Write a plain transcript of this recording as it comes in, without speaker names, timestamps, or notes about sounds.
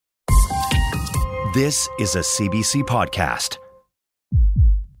This is a CBC podcast.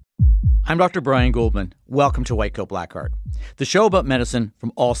 I'm Dr. Brian Goldman. Welcome to White Coat Black Heart, the show about medicine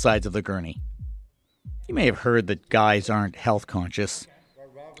from all sides of the gurney. You may have heard that guys aren't health conscious.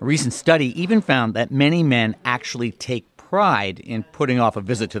 A recent study even found that many men actually take pride in putting off a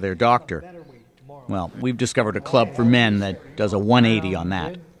visit to their doctor. Well, we've discovered a club for men that does a 180 on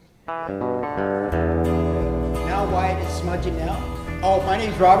that. Now Wyatt is smudging now. Oh, my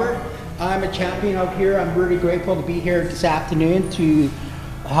name's Robert. I'm a champion out here. I'm really grateful to be here this afternoon to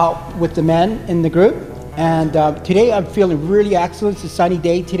help with the men in the group. And today I'm feeling really excellent. It's a sunny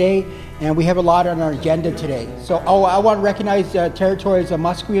day today, and we have a lot on our agenda today. So I want to recognize territories,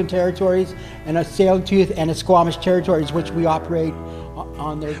 Musqueam territories, and a Tsleil-Waututh and a Squamish territories, which we operate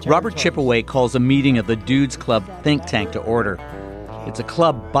on their territories. Robert Chipaway calls a meeting of the Dudes Club think tank to order. It's a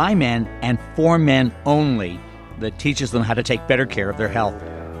club by men and for men only that teaches them how to take better care of their health.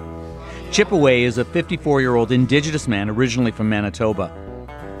 Chipaway is a 54-year-old Indigenous man originally from Manitoba.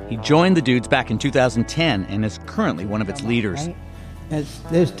 He joined the Dudes back in 2010 and is currently one of its leaders.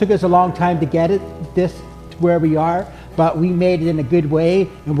 This took us a long time to get this to where we are, but we made it in a good way,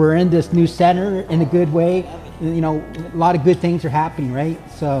 and we're in this new center in a good way. You know, a lot of good things are happening, right?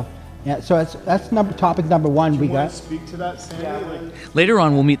 So, yeah. So that's topic number one. Do you want to speak to that, Sandy? Later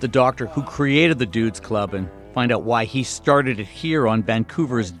on, we'll meet the doctor who created the Dudes Club and find out why he started it here on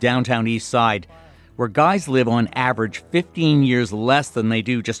Vancouver's downtown Eastside, where guys live on average 15 years less than they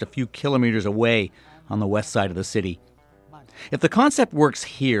do just a few kilometers away on the west side of the city. If the concept works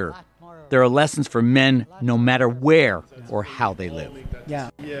here, there are lessons for men no matter where or how they live. Yeah.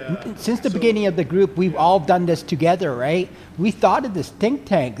 Since the beginning of the group, we've all done this together, right? We thought of this think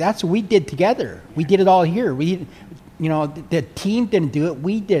tank. That's what we did together. We did it all here. The team didn't do it.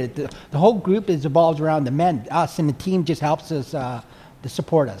 We did it. The whole group is evolved around the men, us, and the team just helps us to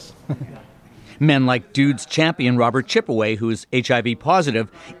support us. Men like Dudes champion Robert Chipaway, who is HIV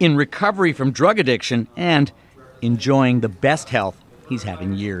positive, in recovery from drug addiction and enjoying the best health he's had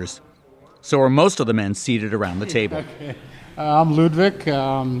in years. So are most of the men seated around the table. Okay. I'm Ludwig.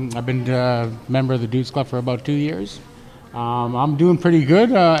 I've been a member of the Dudes Club for about 2 years. I'm doing pretty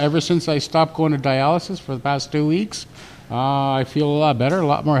good. Ever since I stopped going to dialysis for the past 2 weeks, I feel a lot better, a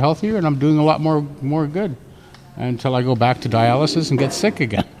lot more healthier, and I'm doing a lot more good until I go back to dialysis and get sick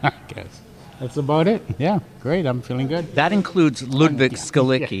again, I guess. That's about it. Yeah, great. I'm feeling good. That includes Ludwig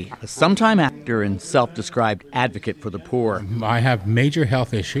Skalicki, a sometime actor and self-described advocate for the poor. I have major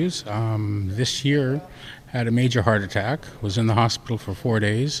health issues. This year, had a major heart attack, was in the hospital for 4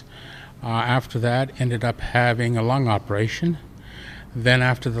 days. After that, ended up having a lung operation. Then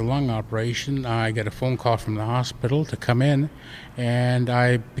after the lung operation, I got a phone call from the hospital to come in, and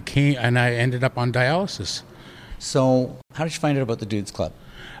I ended up on dialysis. So how did you find out about the Dudes Club?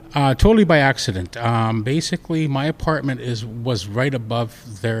 Totally by accident. Basically, my apartment was right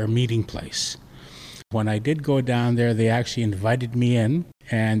above their meeting place. When I did go down there, they actually invited me in,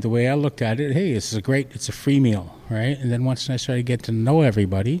 and the way I looked at it, hey, it's a free meal, right? And then once I started getting to know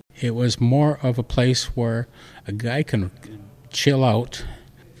everybody, it was more of a place where a guy can chill out,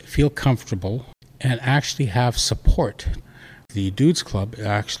 feel comfortable, and actually have support. The Dudes Club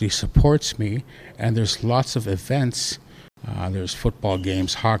actually supports me, and there's lots of events. There's football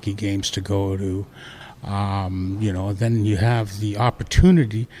games, hockey games to go to. Then you have the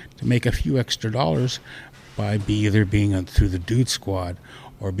opportunity to make a few extra dollars by either being through the Dude Squad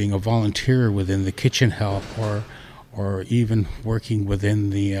or being a volunteer within the kitchen help or even working within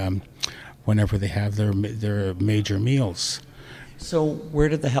the whenever they have their major meals. So where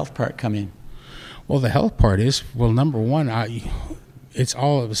did the health part come in? Well, the health part is, number one, it's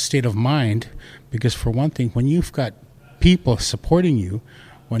all a state of mind, because for one thing, when you've got people supporting you,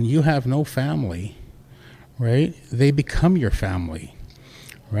 when you have no family, right, they become your family,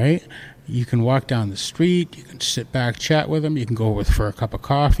 right? You can walk down the street, you can sit back, chat with them, you can go for a cup of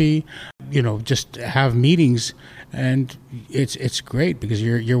coffee, just have meetings, and it's great because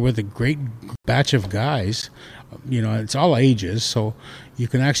you're with a great batch of guys. It's all ages, so you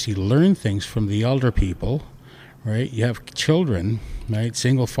can actually learn things from the elder people, right? You have children, right,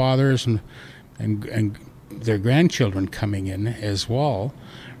 single fathers and their grandchildren coming in as well,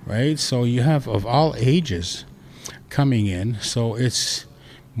 right? So you have of all ages coming in, so it's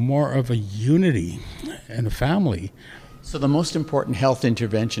more of a unity and a family. So the most important health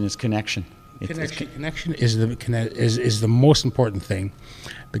intervention is connection. Connection is the most important thing,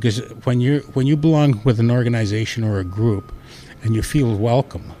 because when you belong with an organization or a group and you feel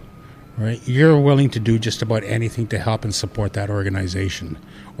welcome, right, you're willing to do just about anything to help and support that organization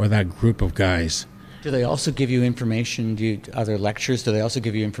or that group of guys, Do they also give you information, other lectures, do they also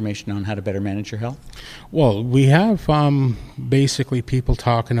give you information on how to better manage your health? Well, we have basically people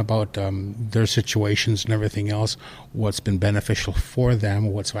talking about their situations and everything else, what's been beneficial for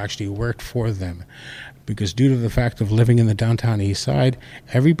them, what's actually worked for them. Because due to the fact of living in the downtown east side,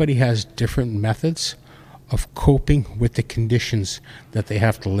 everybody has different methods of coping with the conditions that they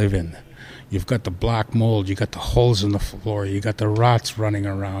have to live in. You've got the black mold, you got the holes in the floor, you got the rats running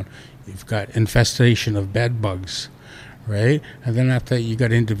around, you've got infestation of bed bugs, right? And then after that, you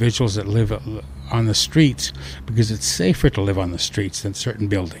got individuals that live on the streets because it's safer to live on the streets than certain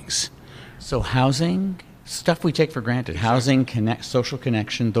buildings. So housing, stuff we take for granted, housing, social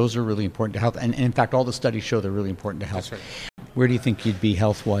connection, those are really important to health. And in fact, all the studies show they're really important to health. That's right. Where do you think you'd be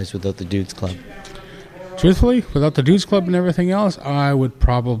health-wise without the Dudes Club? Truthfully, without the Dudes Club and everything else, I would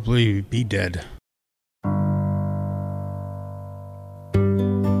probably be dead.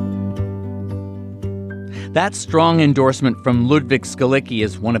 That strong endorsement from Ludwig Skalicki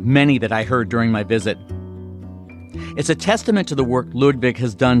is one of many that I heard during my visit. It's a testament to the work Ludwig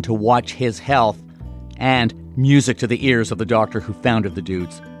has done to watch his health and music to the ears of the doctor who founded the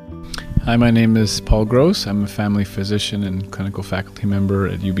Dudes. Hi, my name is Paul Gross. I'm a family physician and clinical faculty member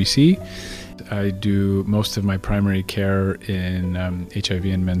at UBC. I do most of my primary care in HIV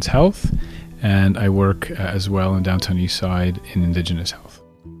and men's health, and I work as well in downtown Eastside in Indigenous health.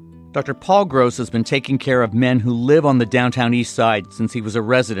 Dr. Paul Gross has been taking care of men who live on the downtown east side since he was a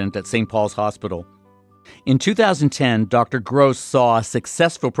resident at St. Paul's Hospital. In 2010, Dr. Gross saw a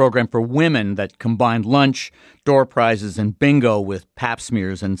successful program for women that combined lunch, door prizes, and bingo with pap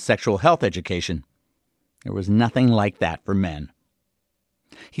smears and sexual health education. There was nothing like that for men.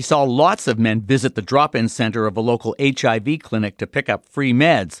 He saw lots of men visit the drop-in center of a local HIV clinic to pick up free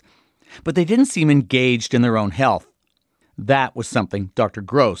meds, but they didn't seem engaged in their own health. That was something Dr.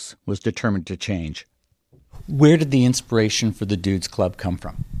 Gross was determined to change. Where did the inspiration for the Dudes Club come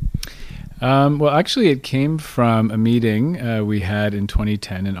from? Well, actually, it came from a meeting we had in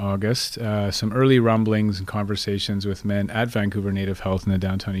 2010 in August, some early rumblings and conversations with men at Vancouver Native Health in the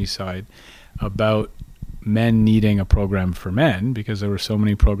downtown east side about men needing a program for men, because there were so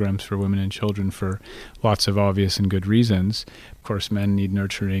many programs for women and children for lots of obvious and good reasons. Of course, men need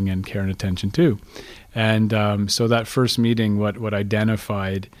nurturing and care and attention too. And so that first meeting, what was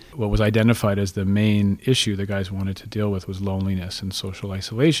identified as the main issue the guys wanted to deal with was loneliness and social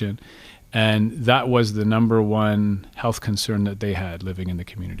isolation. And that was the number one health concern that they had living in the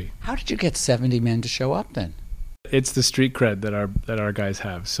community. How did you get 70 men to show up then? It's the street cred that our guys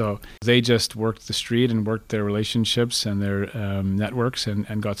have. So they just worked the street and worked their relationships and their networks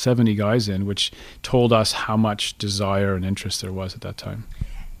and got 70 guys in, which told us how much desire and interest there was at that time.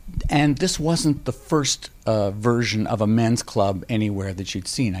 And this wasn't the first version of a men's club anywhere that you'd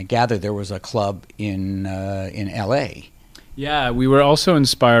seen. I gather there was a club in L.A. Yeah, we were also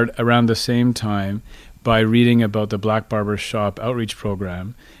inspired around the same time by reading about the Black Barber Shop outreach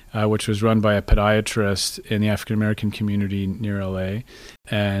program, which was run by a podiatrist in the African American community near LA.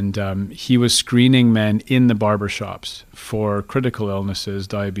 And he was screening men in the barber shops for critical illnesses,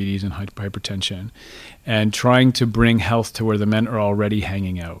 diabetes and hypertension, and trying to bring health to where the men are already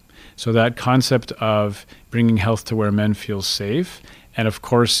hanging out. So that concept of bringing health to where men feel safe. And of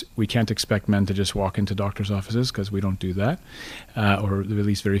course, we can't expect men to just walk into doctors' offices because we don't do that, or at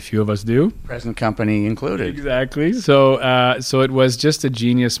least very few of us do. Present company included. Exactly. So it was just a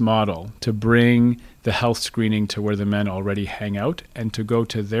genius model to bring the health screening to where the men already hang out and to go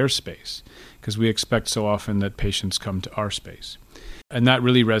to their space, because we expect so often that patients come to our space. And that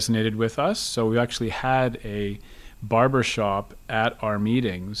really resonated with us. So we actually had a barber shop at our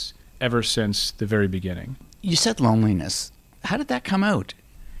meetings ever since the very beginning. You said loneliness. How did that come out?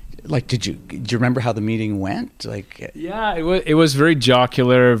 Like, do you remember how the meeting went? Yeah, it was very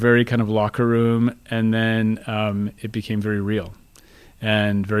jocular, very kind of locker room, and then it became very real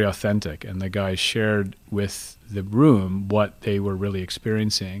and very authentic. And the guys shared with the room what they were really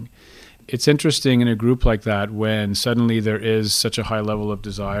experiencing. It's interesting in a group like that when suddenly there is such a high level of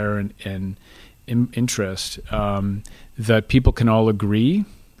desire and interest that people can all agree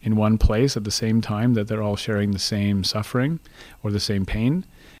in one place at the same time, that they're all sharing the same suffering or the same pain.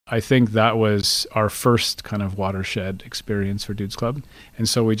 I think that was our first kind of watershed experience for Dudes Club. And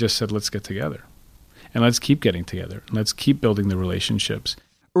so we just said, let's get together. And let's keep getting together. Let's keep building the relationships.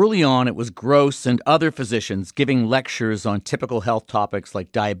 Early on, it was Gross and other physicians giving lectures on typical health topics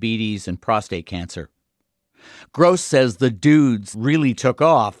like diabetes and prostate cancer. Gross says the Dudes really took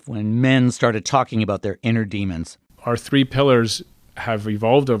off when men started talking about their inner demons. Our three pillars have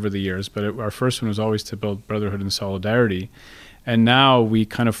evolved over the years, but our first one was always to build brotherhood and solidarity. And now we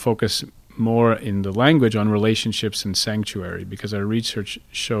kind of focus more in the language on relationships and sanctuary, because our research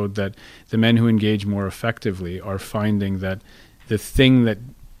showed that the men who engage more effectively are finding that the thing that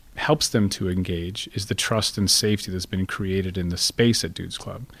helps them to engage is the trust and safety that's been created in the space at Dudes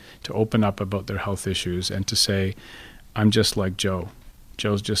Club, to open up about their health issues and to say, I'm just like Joe.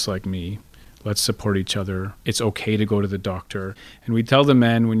 Joe's just like me. Let's support each other. It's okay to go to the doctor. And we tell the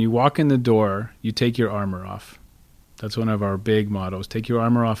men, when you walk in the door, you take your armor off. That's one of our big mottos. Take your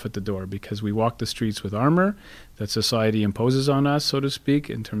armor off at the door, because we walk the streets with armor that society imposes on us, so to speak,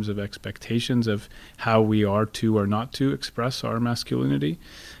 in terms of expectations of how we are to or not to express our masculinity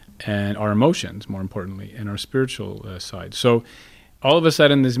and our emotions, more importantly, and our spiritual side. So all of a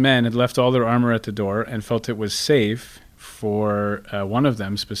sudden, these men had left all their armor at the door and felt it was safe for one of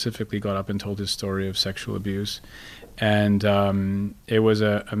them specifically got up and told his story of sexual abuse. And it was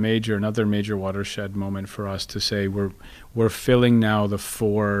another major watershed moment for us to say we're filling now the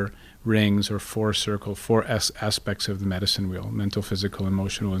four rings or four aspects of the medicine wheel: mental, physical,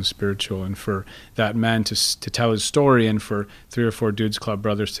 emotional, and spiritual. And for that man to tell his story, and for 3 or 4 Dudes Club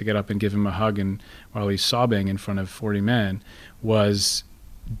brothers to get up and give him a hug, and while he's sobbing in front of 40 men, was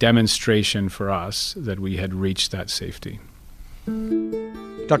demonstration for us that we had reached that safety.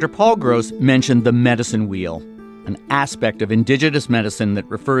 Dr. Paul Gross mentioned the medicine wheel, an aspect of indigenous medicine that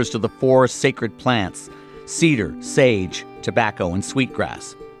refers to the 4 sacred plants: cedar, sage, tobacco, and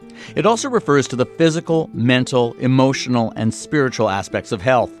sweetgrass. It also refers to the physical, mental, emotional, and spiritual aspects of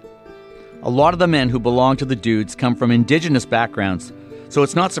health. A lot of the men who belong to the Dudes come from indigenous backgrounds, so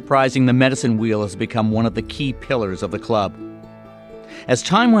it's not surprising the medicine wheel has become one of the key pillars of the club. As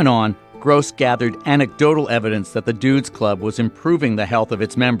time went on, Gross gathered anecdotal evidence that the Dudes Club was improving the health of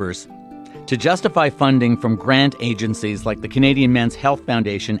its members. To justify funding from grant agencies like the Canadian Men's Health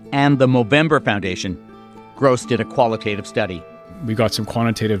Foundation and the Movember Foundation, Gross did a qualitative study. We got some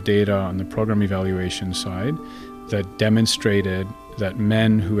quantitative data on the program evaluation side that demonstrated that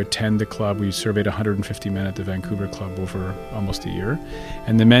men who attend the club, we surveyed 150 men at the Vancouver club over almost a year,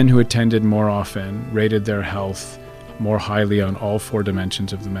 and the men who attended more often rated their health more highly on all 4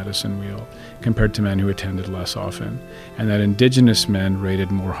 dimensions of the medicine wheel compared to men who attended less often, and that Indigenous men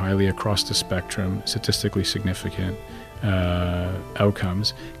rated more highly across the spectrum, statistically significant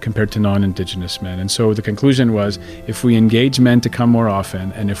outcomes compared to non-Indigenous men. And so the conclusion was, if we engage men to come more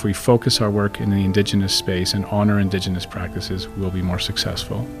often, and if we focus our work in the Indigenous space and honor Indigenous practices, we'll be more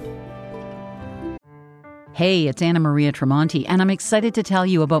successful. Hey, it's Anna Maria Tremonti, and I'm excited to tell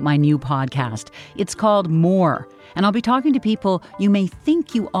you about my new podcast. It's called More, and I'll be talking to people you may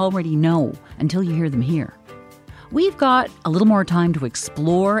think you already know until you hear them here. We've got a little more time to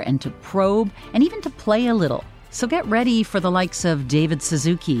explore and to probe and even to play a little. So get ready for the likes of David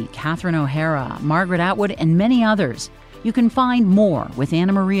Suzuki, Catherine O'Hara, Margaret Atwood, and many others. You can find More with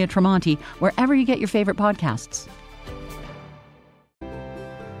Anna Maria Tremonti wherever you get your favorite podcasts.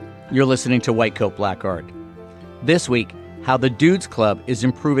 You're listening to White Coat Black Art. This week, how the Dudes Club is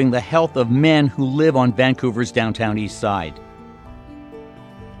improving the health of men who live on Vancouver's downtown east side.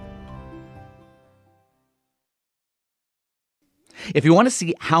 If you want to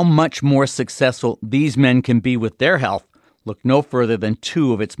see how much more successful these men can be with their health, look no further than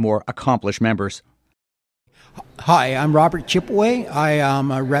 2 of its more accomplished members. Hi, I'm Robert Chipaway.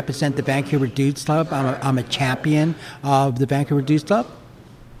 I represent the Vancouver Dudes Club. I'm a champion of the Vancouver Dudes Club.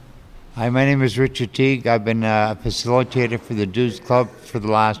 Hi, my name is Richard Teague. I've been a facilitator for the Dudes Club for the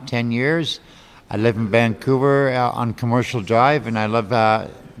last 10 years. I live in Vancouver on Commercial Drive, and I love the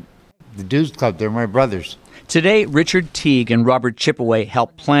Dudes Club. They're my brothers. Today, Richard Teague and Robert Chipaway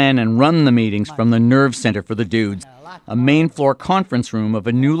help plan and run the meetings from the Nerve Center for the Dudes, a main floor conference room of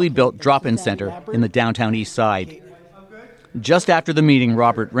a newly built drop-in center in the downtown east side. Just after the meeting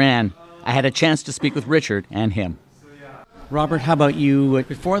Robert ran, I had a chance to speak with Richard and him. Robert, how about you?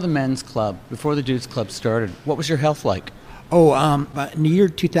 Before the men's club, before the Dudes Club started, what was your health like? In the year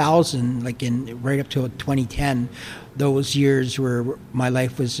 2000, right up to 2010, those years where my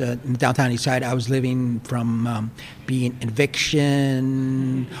life was in the downtown east side, I was living from being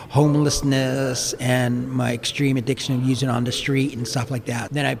eviction, homelessness, and my extreme addiction of using on the street and stuff like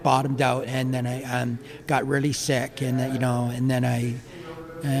that. Then I bottomed out, and then I got really sick, and then I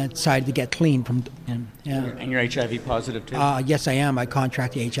decided to get clean from. And you're HIV positive too? Yes, I am. I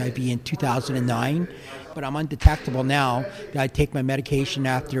contracted HIV in 2009, but I'm undetectable now. I take my medication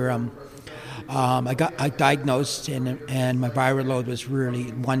after I diagnosed, and my viral load was really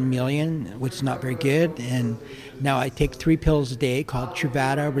 1 million, which is not very good. And Now I take 3 pills a day called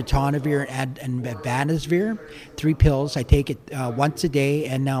Truvada, Ritonavir, and Vanadavir. 3 pills. I take it once a day,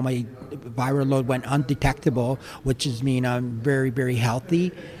 and now my viral load went undetectable, which is mean I'm very, very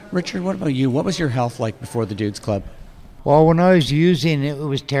healthy. Richard, what about you? What was your health like before the Dudes Club? Well, when I was using it, it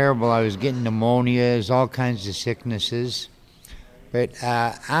was terrible. I was getting pneumonias, all kinds of sicknesses. But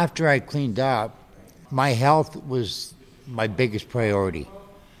after I cleaned up, my health was my biggest priority,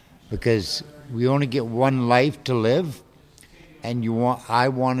 because we only get one life to live, and I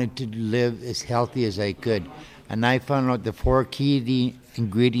wanted to live as healthy as I could. And I found out the 4 key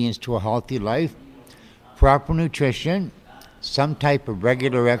ingredients to a healthy life: proper nutrition, some type of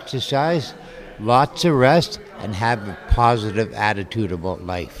regular exercise, lots of rest, and have a positive attitude about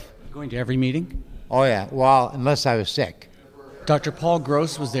life. Going to every meeting? Oh yeah, well, unless I was sick. Dr. Paul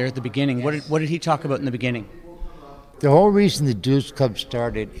Gross was there at the beginning. Yes. What did he talk about in the beginning? The whole reason the Dudes Club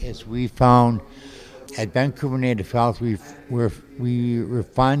started is we found at Vancouver Native Health, we were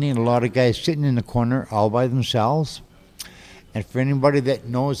finding a lot of guys sitting in the corner all by themselves. And for anybody that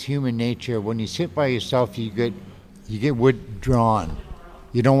knows human nature, when you sit by yourself, you get withdrawn.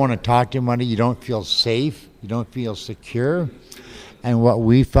 You don't want to talk to anybody. You don't feel safe. You don't feel secure. And what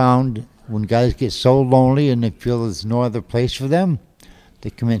we found, when guys get so lonely and they feel there's no other place for them,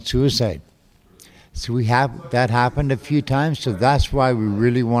 they commit suicide. So that happened a few times, so that's why we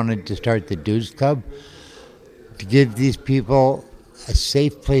really wanted to start the Dudes Club, to give these people a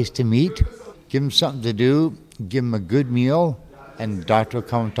safe place to meet, give them something to do, give them a good meal, and the doctor will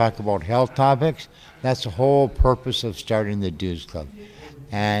come and talk about health topics. That's the whole purpose of starting the Dudes Club.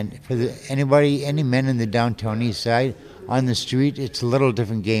 And for any men in the downtown Eastside, on the street, it's a little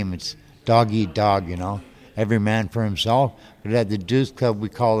different game. It's dog eat dog, every man for himself. But at the Dudes Club, we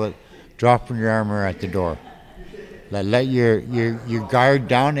call it dropping your armor at the door. Let your guard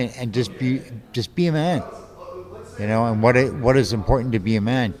down and just be a man. And what is important to be a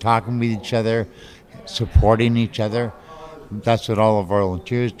man? Talking with each other, supporting each other. That's what all of our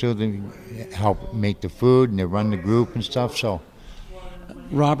volunteers do. They help make the food and they run the group and stuff. So,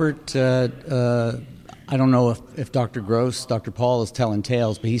 Robert, I don't know if Dr. Paul is telling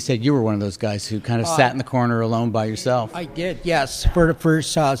tales, but he said you were one of those guys who kind of sat in the corner alone by yourself. I did, yes. For the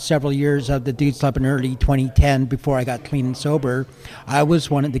first several years of the Dudes Club in early 2010, before I got clean and sober, I was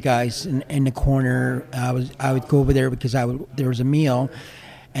one of the guys in the corner. I would go over there because there was a meal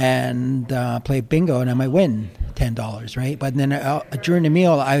and play bingo, and I might win $10, right? But then during the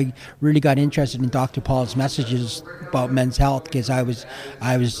meal, I really got interested in Dr. Paul's messages about men's health, because I was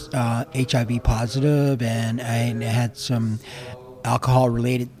HIV positive, and I had some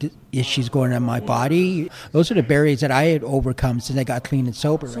alcohol-related issues going on in my body. Those are the barriers that I had overcome since I got clean and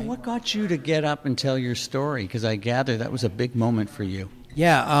sober. So what got you to get up and tell your story? Because I gather that was a big moment for you.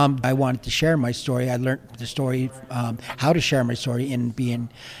 Yeah, I wanted to share my story. I learned the story, how to share my story in being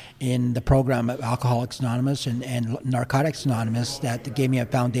in the program of Alcoholics Anonymous and Narcotics Anonymous, that gave me a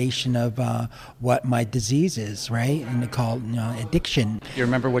foundation of what my disease is, right? And they call it addiction. Do you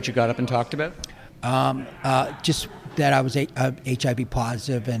remember what you got up and talked about? Just that I was HIV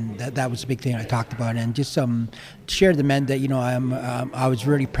positive, and that was a big thing I talked about, and just share the men that I was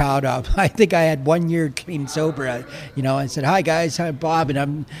really proud of. I think I had 1 year clean sober. I said, "Hi guys, I'm Bob, and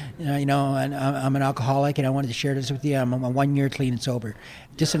I'm I'm an alcoholic, and I wanted to share this with you. I'm 1 year clean and sober."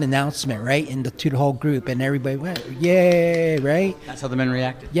 Just an announcement, right, to the whole group, and everybody went, "Yay!" Right? That's how the men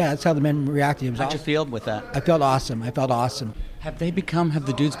reacted. Yeah, that's how the men reacted. It was How'd you feel with that? I felt awesome. Have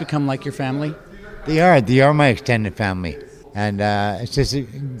the dudes become like your family? They are my extended family. And it's just a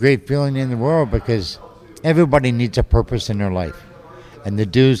great feeling in the world, because everybody needs a purpose in their life. And the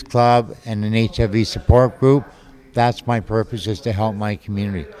Dudes Club and an HIV support group, that's my purpose, is to help my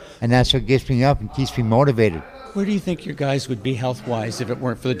community. And that's what gets me up and keeps me motivated. Where do you think your guys would be health-wise if it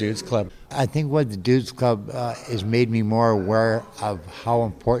weren't for the Dudes Club? I think what the Dudes Club has made me more aware of how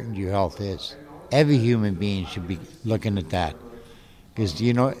important your health is. Every human being should be looking at that. Because,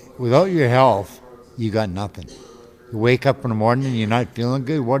 without your health, you got nothing. You wake up in the morning and you're not feeling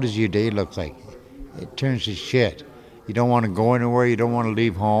good, what does your day look like? It turns to shit. You don't want to go anywhere, you don't want to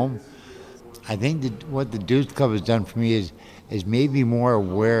leave home. I think that what the Dudes Club has done for me is made me more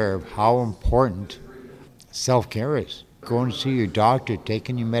aware of how important self-care is. Going to see your doctor,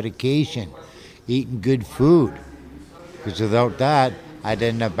 taking your medication, eating good food. Because without that, I'd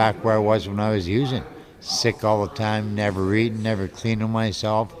end up back where I was when I was using. Sick all the time, never eating, never cleaning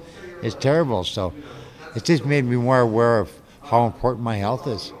myself. It's terrible. So it's just made me more aware of how important my health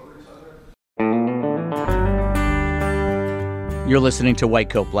is. You're listening to White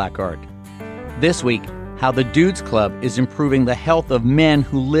Coat Black Art. This week, how the Dudes Club is improving the health of men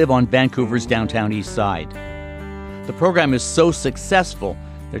who live on Vancouver's downtown east side. The program is so successful,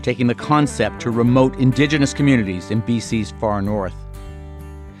 they're taking the concept to remote Indigenous communities in BC's far north.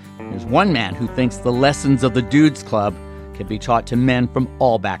 There's one man who thinks the lessons of the Dudes Club can be taught to men from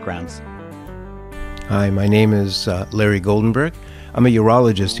all backgrounds. Hi, my name is Larry Goldenberg. I'm a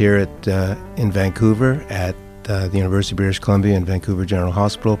urologist here in Vancouver at the University of British Columbia and Vancouver General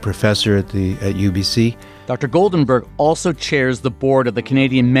Hospital, professor at UBC. Dr. Goldenberg also chairs the board of the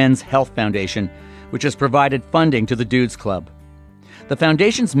Canadian Men's Health Foundation, which has provided funding to the Dudes Club. The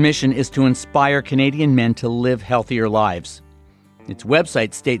foundation's mission is to inspire Canadian men to live healthier lives. Its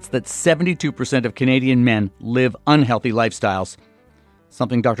website states that 72% of Canadian men live unhealthy lifestyles,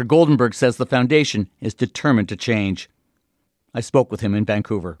 something Dr. Goldenberg says the foundation is determined to change. I spoke with him in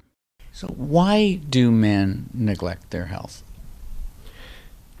Vancouver. So why do men neglect their health?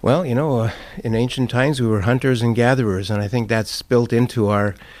 Well, in ancient times we were hunters and gatherers, and I think that's built into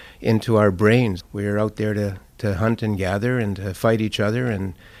our brains. We're out there to hunt and gather and to fight each other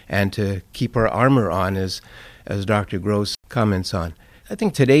and to keep our armor on, as Dr. Gross comments on. I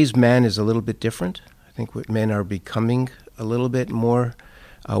think today's man is a little bit different. I think men are becoming a little bit more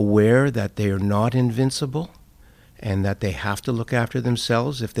aware that they are not invincible and that they have to look after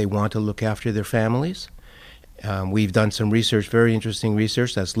themselves if they want to look after their families. We've done some research, very interesting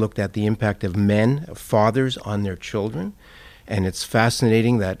research, that's looked at the impact of men, fathers, on their children. And it's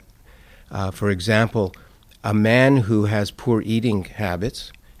fascinating that, for example, a man who has poor eating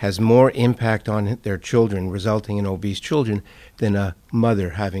habits has more impact on their children, resulting in obese children, than a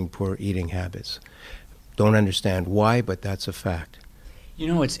mother having poor eating habits. Don't understand why, but that's a fact.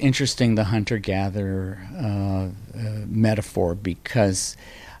 It's interesting, the hunter-gatherer metaphor, because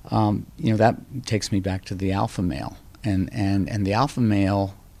that takes me back to the alpha male, and the alpha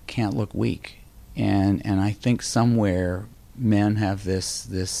male can't look weak, and I think somewhere men have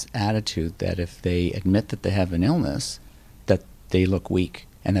this attitude that if they admit that they have an illness, that they look weak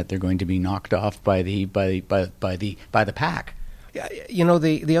and that they're going to be knocked off by the pack. Yeah,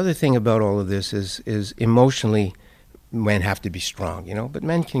 the other thing about all of this is emotionally, men have to be strong, but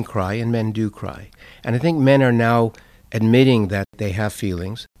men can cry, and men do cry. And I think men are now admitting that they have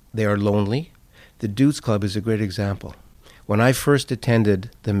feelings. They are lonely. The Dudes Club is a great example. When I first attended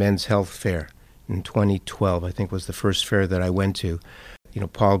the Men's Health Fair in 2012, I think was the first fair that I went to,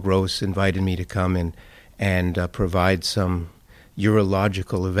 Paul Gross invited me to come and provide some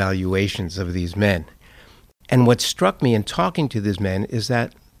urological evaluations of these men. And what struck me in talking to these men is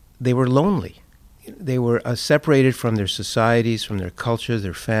that they were lonely. They were separated from their societies, from their cultures,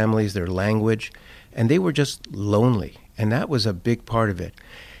 their families, their language, and they were just lonely. And that was a big part of it.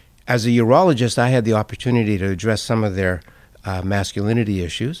 As a urologist, I had the opportunity to address some of their masculinity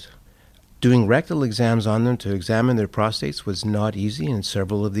issues. Doing rectal exams on them to examine their prostates was not easy in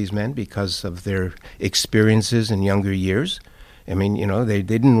several of these men because of their experiences in younger years. I mean, they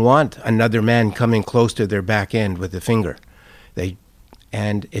didn't want another man coming close to their back end with a finger.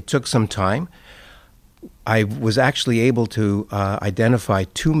 And it took some time. I was actually able to identify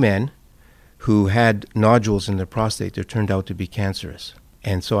 2 men who had nodules in their prostate that turned out to be cancerous.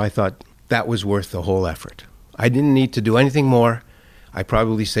 And so I thought that was worth the whole effort. I didn't need to do anything more. I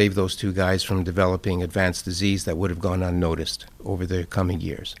probably saved those 2 guys from developing advanced disease that would have gone unnoticed over the coming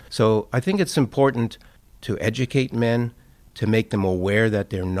years. So I think it's important to educate men, to make them aware that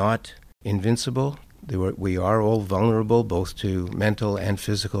they're not invincible. We are all vulnerable both to mental and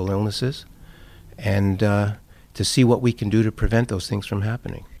physical illnesses, and to see what we can do to prevent those things from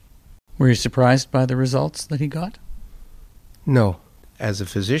happening. Were you surprised by the results that he got? No. As a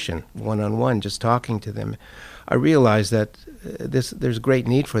physician, one-on-one, just talking to them, I realized that there's great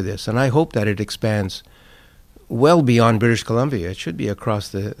need for this, and I hope that it expands well beyond British Columbia. It should be across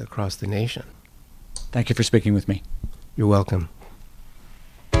the nation. Thank you for speaking with me. You're welcome.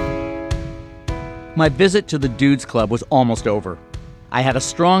 My visit to the Dudes Club was almost over. I had a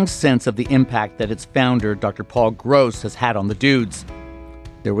strong sense of the impact that its founder, Dr. Paul Gross, has had on the dudes.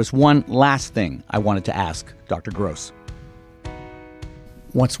 There was one last thing I wanted to ask Dr. Gross.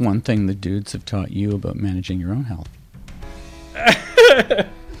 What's one thing the dudes have taught you about managing your own health? A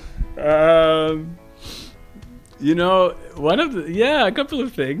couple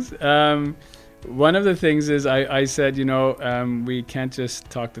of things. One of the things is I said, we can't just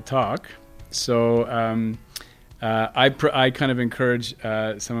talk the talk. So I kind of encourage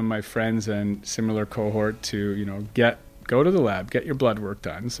some of my friends and similar cohort to, go to the lab, get your blood work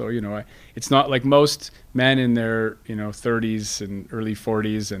done. So, it's not like most men in their, 30s and early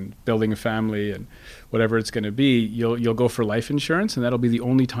 40s and building a family and whatever it's going to be, you'll go for life insurance, and that'll be the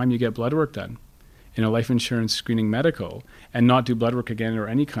only time you get blood work done in a life insurance screening medical, and not do blood work again or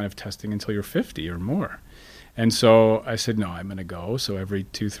any kind of testing until you're 50 or more. And so I said, no, I'm going to go. So every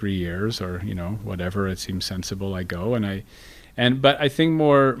 2-3 years, or whatever it seems sensible, I go. But I think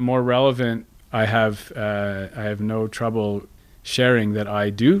more relevant, I have no trouble sharing that I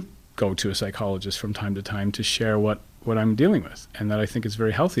do go to a psychologist from time to time to share what I'm dealing with, and that I think it's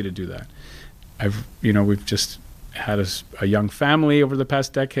very healthy to do that. We've just had a young family over the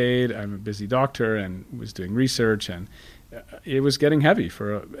past decade. I'm a busy doctor and was doing research, and it was getting heavy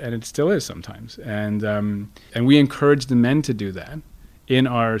and it still is sometimes. And we encourage the men to do that in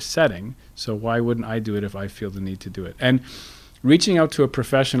our setting. So why wouldn't I do it if I feel the need to do it? And reaching out to a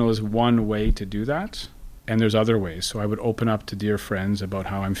professional is one way to do that, and there's other ways. So I would open up to dear friends about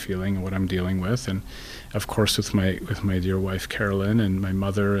how I'm feeling and what I'm dealing with, and of course with my dear wife Carolyn and my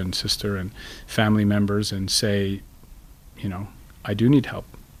mother and sister and family members, and say, I do need help.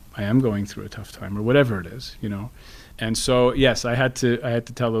 I am going through a tough time, or whatever it is, And so, yes, I had to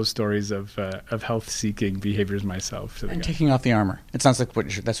tell those stories of health-seeking behaviors myself. And taking off the armor. It sounds like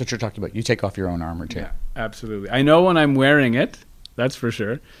that's what you're talking about. You take off your own armor, too. Yeah, absolutely. I know when I'm wearing it, that's for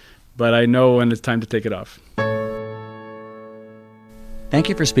sure, but I know when it's time to take it off. Thank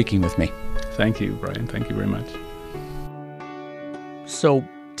you for speaking with me. Thank you, Brian. Thank you very much. So,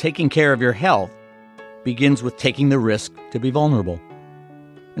 taking care of your health begins with taking the risk to be vulnerable.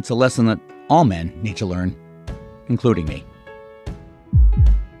 It's a lesson that all men need to learn, including me.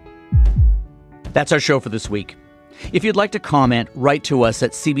 That's our show for this week. If you'd like to comment, write to us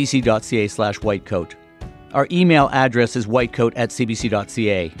at cbc.ca/whitecoat. Our email address is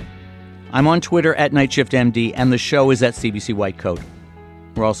whitecoat@cbc.ca. I'm on Twitter at NightShiftMD, and the show is at CBC Whitecoat.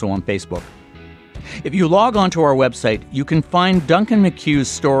 We're also on Facebook. If you log on to our website, you can find Duncan McHugh's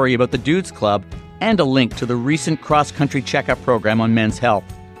story about the Dudes Club and a link to the recent cross-country checkup program on men's health.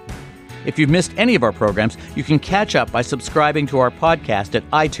 If you've missed any of our programs, you can catch up by subscribing to our podcast at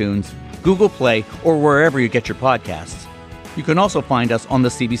iTunes, Google Play, or wherever you get your podcasts. You can also find us on the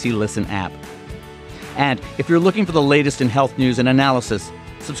CBC Listen app. And if you're looking for the latest in health news and analysis,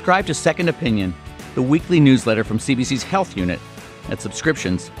 subscribe to Second Opinion, the weekly newsletter from CBC's Health Unit at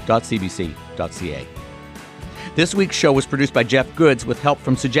subscriptions.cbc.ca. This week's show was produced by Jeff Goods with help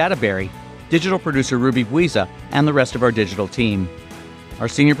from Sujata Berry, digital producer Ruby Buiza, and the rest of our digital team. Our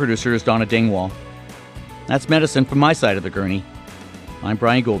senior producer is Donna Dingwall. That's medicine from my side of the gurney. I'm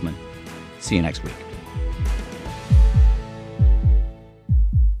Brian Goldman. See you next week.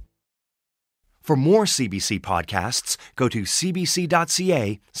 For more CBC podcasts, go to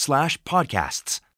cbc.ca/podcasts.